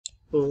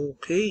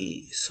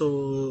Okay,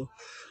 so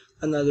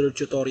another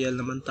tutorial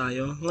naman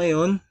tayo.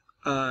 Ngayon,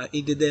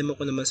 i-demo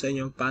ko naman sa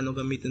inyo paano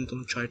gamitin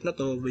tong chart na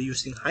to by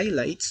using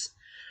highlights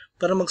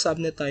para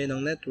mag-subnet tayo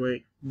ng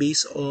network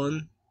based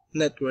on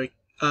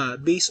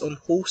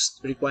host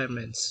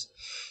requirements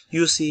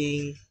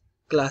using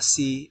Class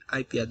C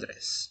IP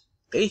address.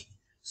 Okay,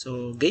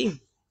 so game.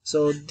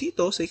 So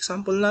dito sa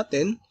example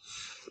natin,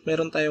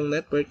 meron tayong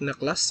network na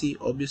Class C,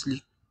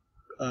 obviously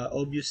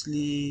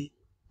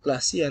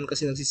Class C yan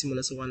kasi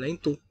nagsisimula sa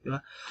 192, di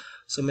ba?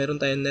 So,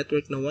 meron tayong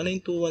network na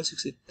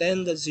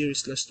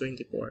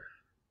 192.168.10.0/24.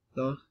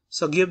 No?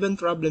 Sa given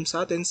problem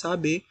sa atin,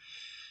 sabi,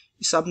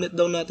 i-subnet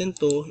daw natin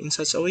to in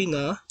such a way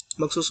na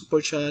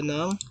magsusupport siya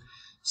ng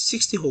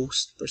 60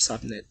 hosts per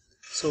subnet.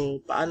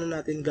 So, paano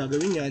natin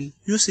gagawin yan?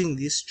 Using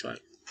this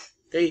chart.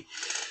 Okay?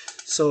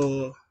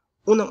 So,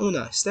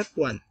 unang-una, step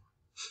 1.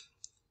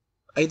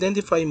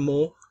 Identify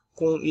mo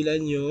kung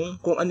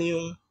ano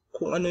yung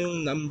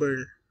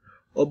number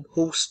of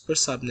hosts per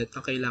subnet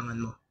na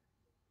kailangan mo.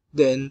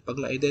 Then, pag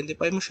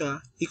na-identify mo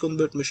siya,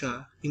 i-convert mo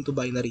siya into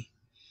binary.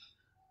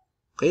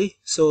 Okay?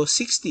 So,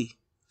 60.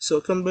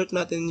 So, convert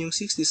natin yung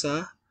 60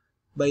 sa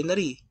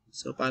binary.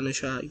 So, paano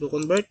siya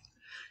i-convert?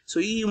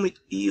 So, i-omit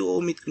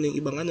ko na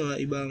yung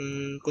ibang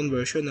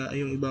conversion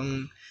yung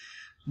ibang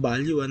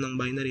value ng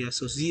binary.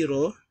 So,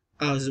 0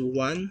 as 1,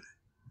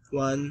 1,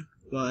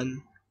 1, 1,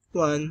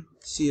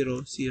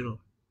 0,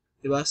 0.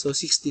 Diba? So,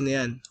 60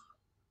 na yan.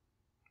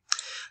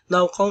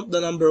 Now, count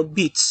the number of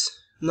bits.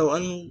 Now,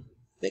 ang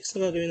next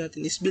na gagawin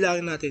natin is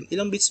bilangin natin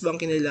ilang bits ba ang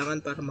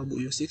kinailangan para mabuo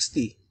yung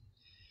 60.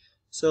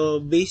 So,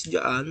 based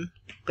dyan,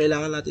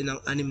 kailangan natin ng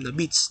 6 na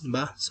bits,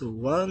 diba? So,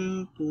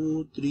 1,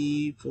 2,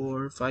 3,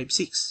 4, 5,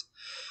 6.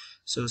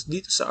 So,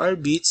 dito sa R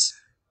bits,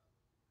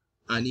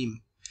 6.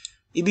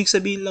 Ibig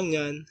sabihin lang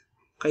yan,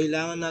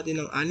 kailangan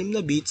natin ng 6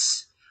 na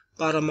bits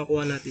para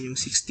makuha natin yung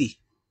 60.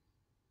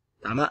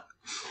 Tama?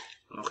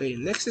 Okay,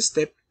 next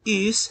step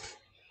is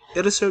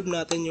i-reserve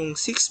natin yung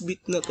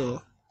 6-bit na to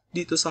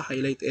dito sa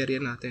highlight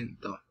area natin.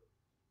 Ito.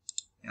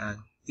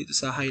 Yan. Dito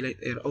sa highlight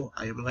area. Oh,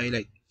 ayaw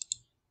mag-highlight.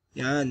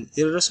 Yan.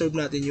 I-reserve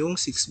natin yung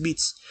 6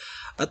 bits.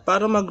 At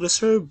para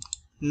mag-reserve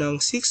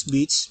ng 6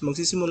 bits,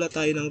 magsisimula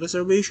tayo ng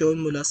reservation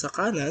mula sa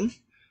kanan,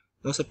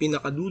 sa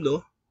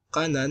pinakadulo,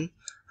 kanan,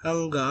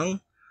 hanggang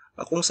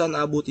kung saan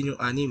abutin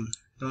yung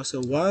 6.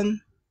 So,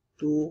 1,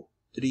 2,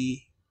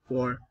 3,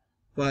 4,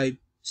 5,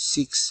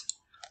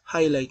 6.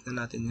 Highlight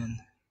na natin yan.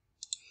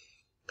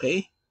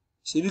 Okay?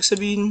 So, ibig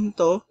sabihin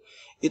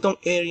itong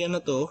area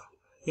na to,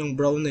 yung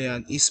brown na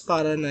yan, is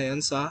para na yan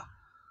sa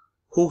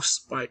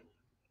host part.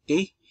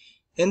 Okay?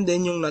 And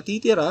then, yung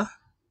natitira,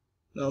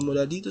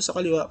 mula dito sa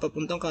kaliwa,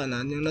 papuntang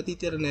kanan, yung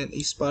natitira na yan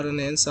is para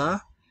na yan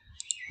sa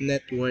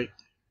network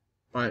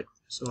part.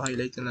 So,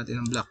 highlight na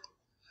natin ang black.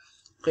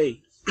 Okay.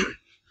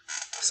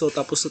 So,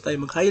 tapos na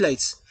tayo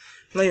mag-highlights.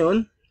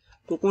 Ngayon,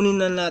 kukunin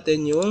na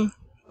natin yung,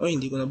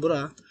 hindi ko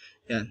nabura.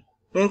 Yan.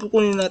 Ngayon,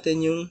 kukunin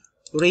natin yung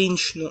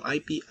range ng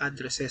IP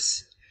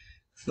addresses.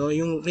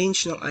 Yung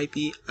range ng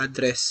IP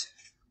address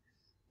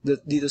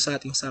dito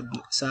sa ating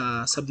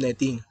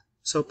subnetting.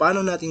 So,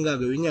 paano natin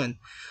gagawin yan?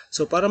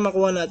 So, para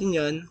makuha natin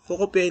yan,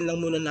 kukopyahin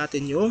lang muna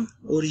natin yung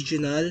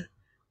original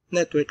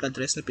network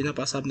address na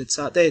pinapasubnet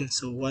sa atin.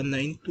 So,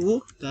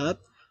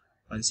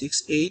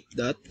 192.168.10.0.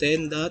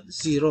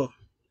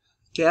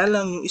 Kaya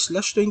lang yung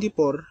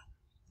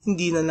 /24,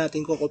 hindi na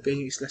natin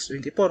kukopyahin yung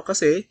 /24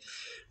 kasi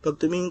pag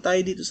tumingin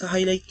tayo dito sa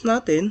highlight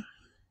natin,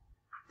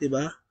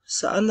 diba?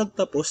 Saan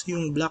nagtapos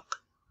yung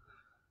black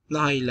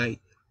na highlight?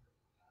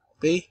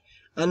 Okay?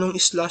 Anong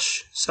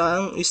slash?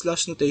 Saang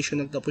slash notation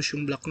nagtapos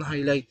yung black na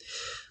highlight?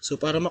 So,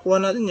 para makuha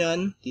natin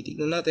yan,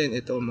 titignan natin.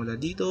 Ito, mula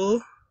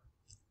dito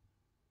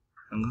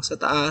hanggang sa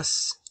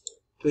taas,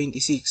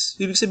 26.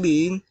 Ibig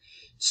sabihin,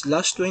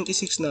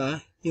 /26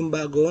 na yung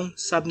bagong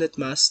subnet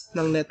mask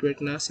ng network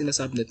na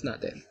sinasubnet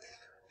natin.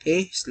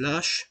 Okay?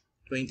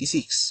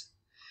 /26.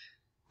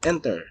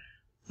 Enter.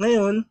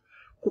 Ngayon,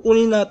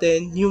 kukunin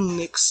natin yung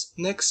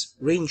next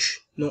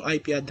range ng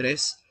IP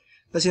address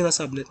na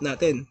sinasubnet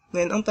natin.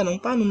 Ngayon, ang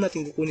tanong, paano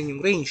natin kukunin yung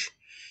range?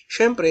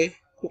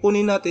 Siyempre,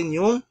 kukunin natin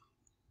yung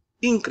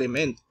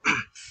increment.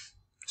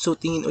 So,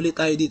 tingin ulit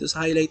tayo dito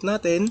sa highlight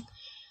natin.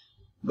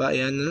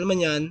 Ayan na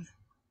naman yan.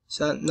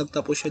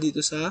 Nagtapos siya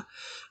dito sa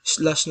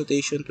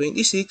 /notation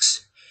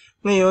 26.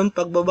 Ngayon,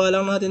 pagbaba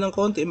lang natin ng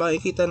konti,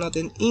 makikita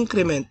natin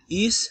increment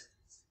is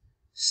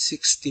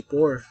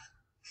 64.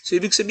 So,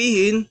 ibig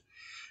sabihin,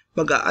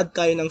 mag-a-add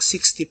tayo ng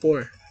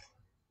 64.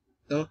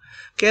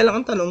 Kaya lang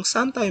ang tanong,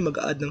 saan tayo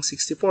mag-a-add ng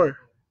 64?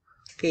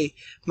 Okay,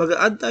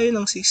 mag-a-add tayo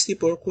ng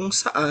 64 kung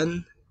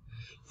saan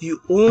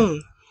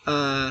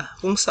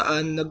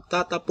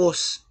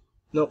nagtatapos,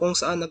 kung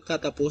saan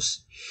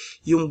nagtatapos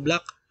yung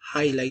black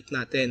highlight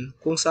natin.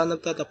 Kung saan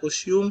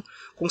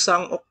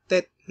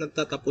octet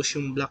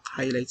nagtatapos yung black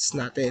highlights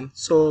natin.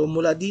 So,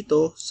 mula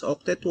dito sa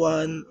octet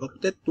 1,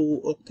 octet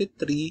 2, octet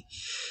 3,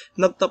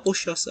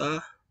 nagtapos siya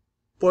sa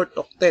fourth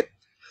octet.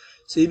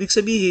 So, ibig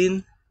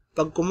sabihin,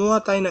 pag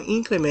kumuha tayo ng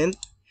increment,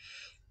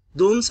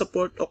 doon sa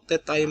fourth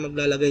octet tayo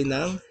maglalagay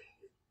ng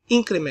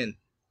increment.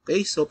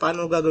 Okay, so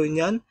paano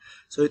gagawin yan?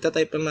 So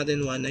itatype lang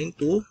natin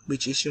 192,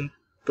 which is yung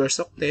first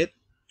octet,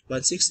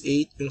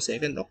 168 yung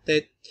second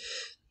octet,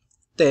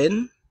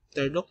 10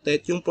 third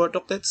octet, yung fourth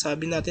octet,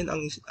 sabi natin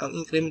ang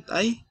increment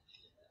ay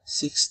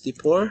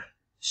 64/26.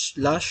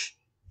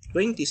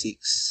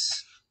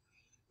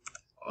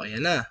 O,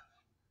 yan na.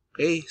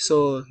 Okay,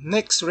 so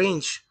next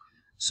range.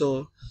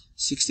 So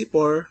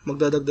 64,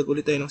 magdadagdag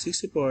ulit tayo ng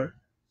 64.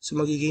 So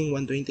magiging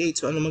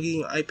 128. So ano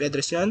magiging IP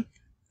address yan?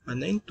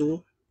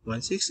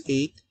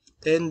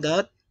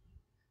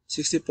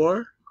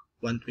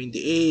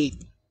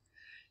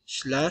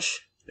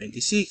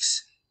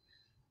 192.168.10.64.128/26.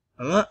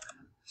 Tama.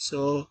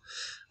 So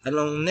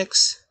anong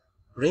next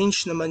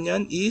range naman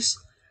yan is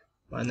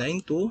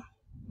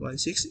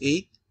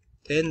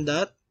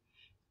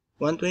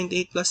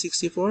 192.168.10.128 plus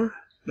 64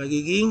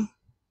 magiging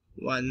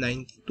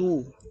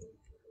 192.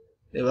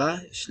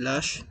 Diba?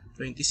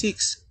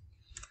 /26.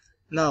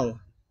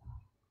 Now,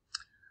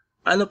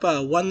 ano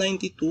pa?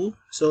 192.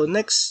 So,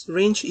 next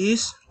range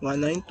is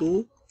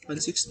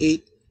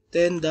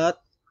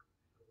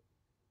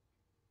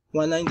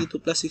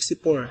 192.168.10.192 plus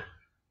 64.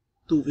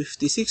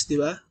 256,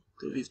 diba?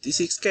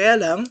 256. Kaya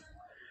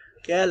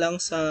lang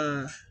sa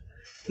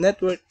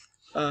network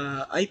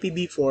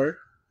IPv4,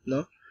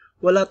 no?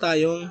 Wala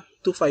tayong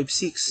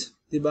 256,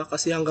 'di ba?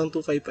 Kasi hanggang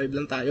 255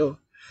 lang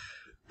tayo.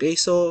 Okay,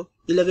 so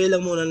ilagay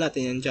lang muna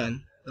natin yan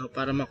diyan, no,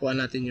 para makuha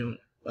natin yung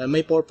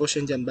may purpose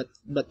yan diyan, but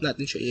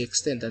natin siya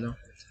i-extend, ano.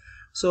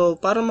 So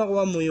para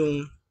makuha mo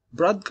yung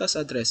broadcast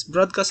address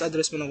mo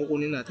na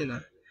kukunin natin,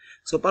 ha.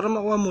 So para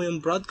makuha mo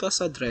yung broadcast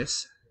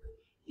address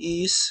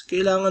is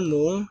kailangan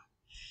mong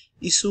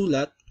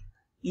isulat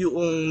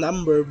yung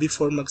number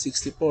before mag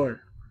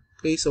 64.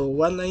 Okay, so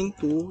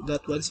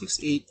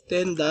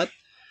 192.168.10.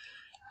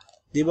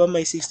 Di ba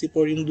may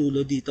 64 yung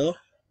dulo dito?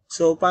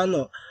 So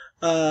paano?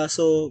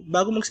 So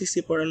bago mag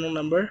 64, anong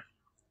number?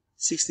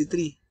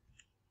 63.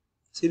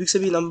 So ibig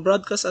sabihin ang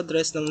broadcast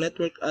address ng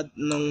network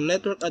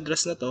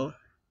address na to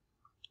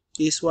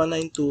is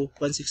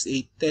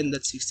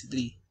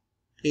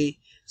 192.168.10.63. Okay?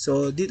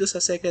 So dito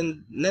sa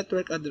second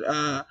network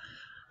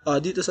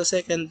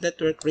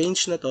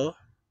range na to,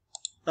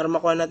 para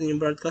makuha natin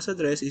yung broadcast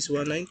address is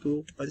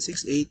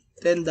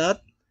 192.168.10.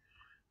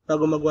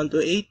 Bago mag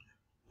 128,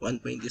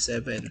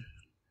 127.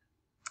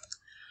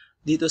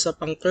 Dito sa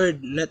pang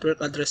third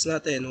network address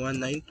natin,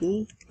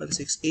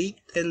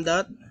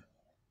 192.168.10.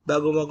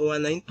 Bago mag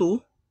 192,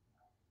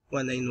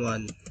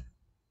 191.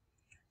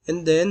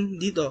 And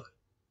then dito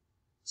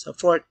sa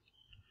fourth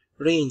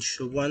range,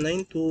 so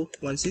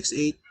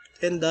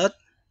 192.168.10.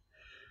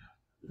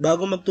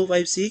 Bago mag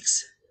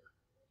 256,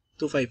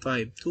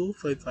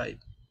 255.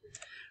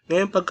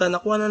 Ngayon, pagka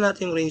nakuha na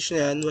natin yung range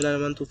na yan, wala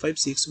naman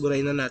 256,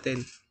 burahin na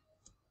natin.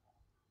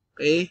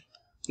 Okay?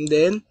 And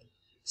then,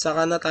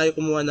 saka na tayo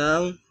kumuha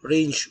ng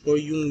range or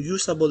yung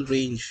usable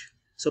range.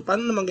 So,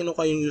 paano naman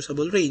kinuha yung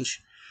usable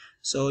range?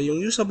 So,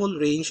 yung usable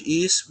range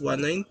is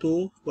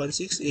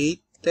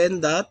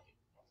 192.168.10.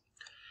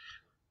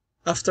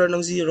 After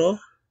ng 0,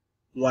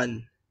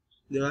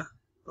 1. Di ba?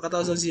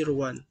 Pagkatapos ng 0,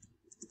 1.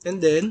 And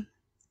then,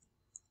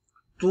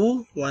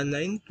 2,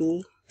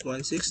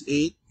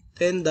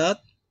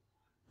 192.168.10.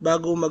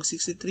 Bago mag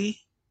 63,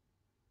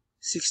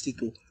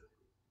 62.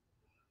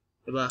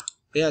 Diba?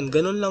 Ayan,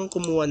 ganun lang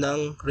kumuha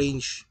ng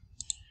range.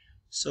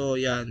 So,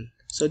 yan.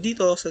 So,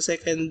 dito sa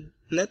second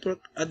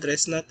network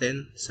address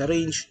natin, sa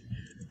range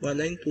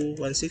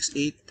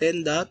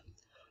 192.168.10.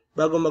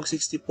 Bago mag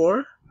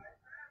 64,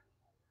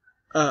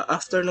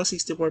 after ng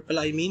 64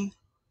 pala, 65.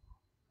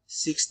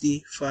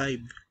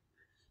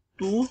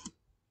 2,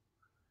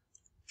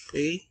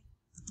 okay,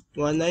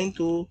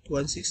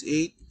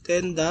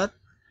 192.168.10.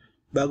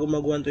 Bago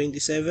mag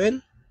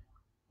 127,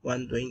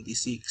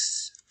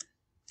 126.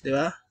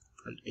 Diba?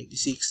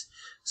 126.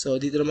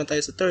 So, dito naman tayo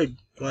sa third.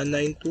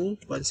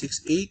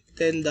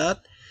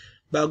 192.168.10.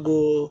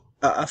 Bago,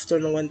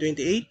 after ng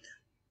 128,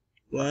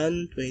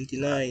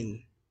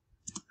 129.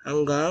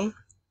 Hanggang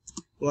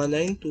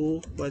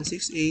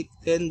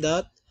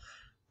 192.168.10.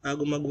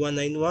 Bago mag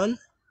 191,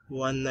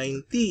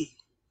 190.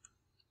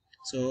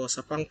 So,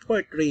 sa pang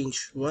fourth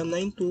range,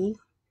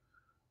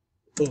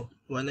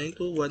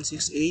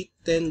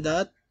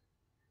 192.168.10.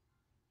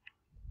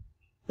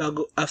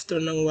 Bago,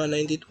 after ng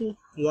 192,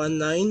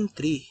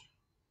 193.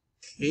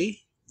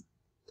 Okay?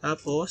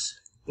 Tapos,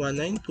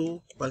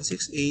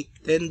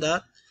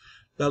 192.168.10.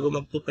 Bago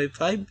mag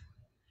 255,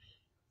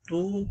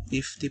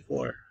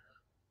 254.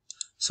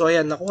 So,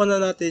 ayan, nakuha na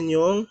natin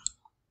yung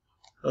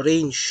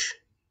range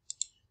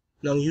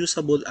ng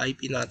usable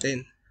IP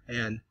natin.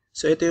 Ayan.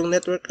 So, ito yung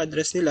network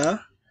address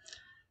nila.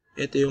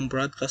 Ito yung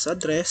broadcast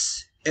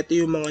address. Ito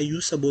yung mga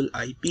usable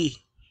IP.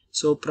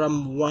 So,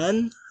 from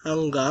 1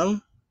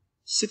 hanggang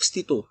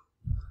 62.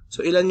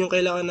 So, ilan yung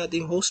kailangan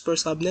nating host per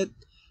subnet?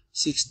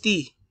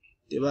 60.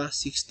 Diba?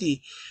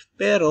 60.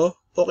 Pero,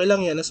 okay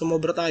lang yan na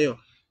sumobra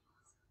tayo.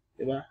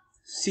 Diba?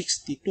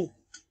 62.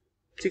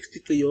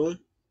 62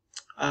 yung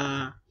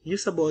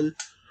usable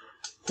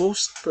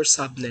host per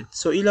subnet.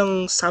 So,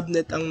 ilang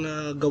subnet ang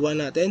nagawa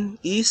natin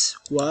is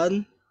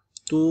 1,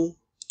 2,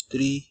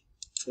 3,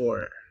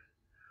 4.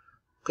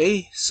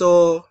 Okay,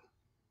 so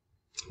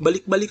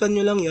balik-balikan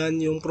nyo lang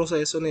yan, yung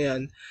proseso na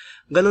yan.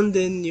 Ganon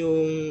din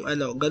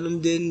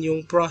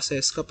yung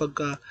process kapag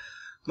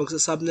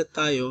magsasubnet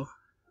tayo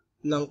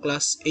ng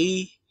class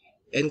A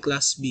and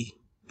class B.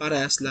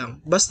 Parehas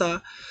lang.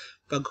 Basta,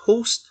 pag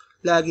host,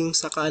 laging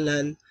sa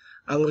kanan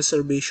ang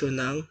reservation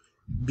ng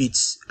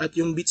bits. At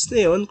yung bits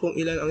na yon, kung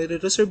ilan ang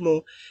i-reserve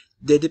mo,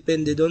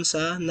 depende doon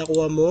sa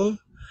nakuha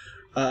mong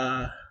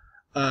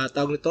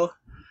tawag nito,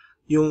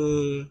 yung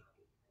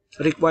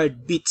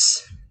required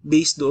bits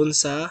based doon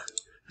sa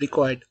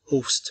required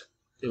host.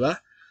 Diba?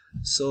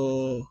 So,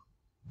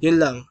 yun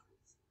lang.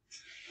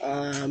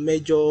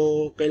 Medyo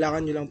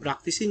kailangan nyo lang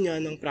practicein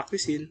yan ng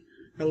practicein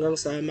hanggang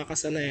sa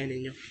makasanayan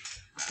ninyo.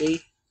 Okay?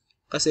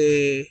 Kasi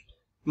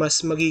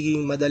mas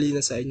magiging madali na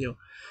sa inyo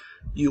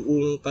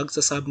yung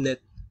pagsasubnet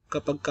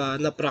kapag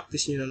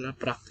na-practice nyo na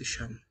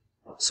na-practice yan.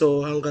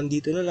 So, hanggang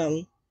dito na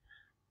lang.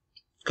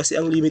 Kasi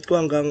ang limit ko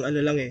hanggang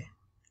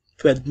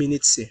 12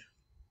 minutes eh.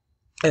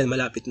 Ayan,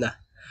 malapit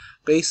na.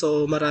 Okay,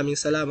 so maraming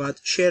salamat.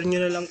 Share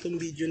nyo na lang tong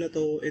video na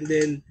to and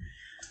then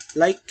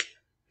like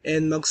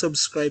and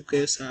mag-subscribe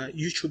kayo sa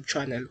YouTube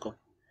channel ko.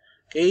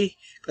 Okay?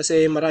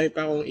 Kasi marami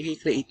pa akong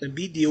i-create na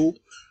video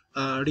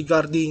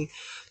regarding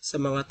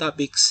sa mga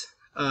topics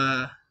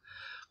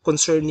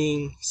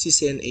concerning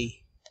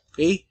CCNA.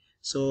 Okay?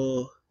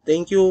 So,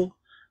 thank you.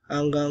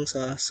 Hanggang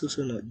sa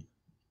susunod.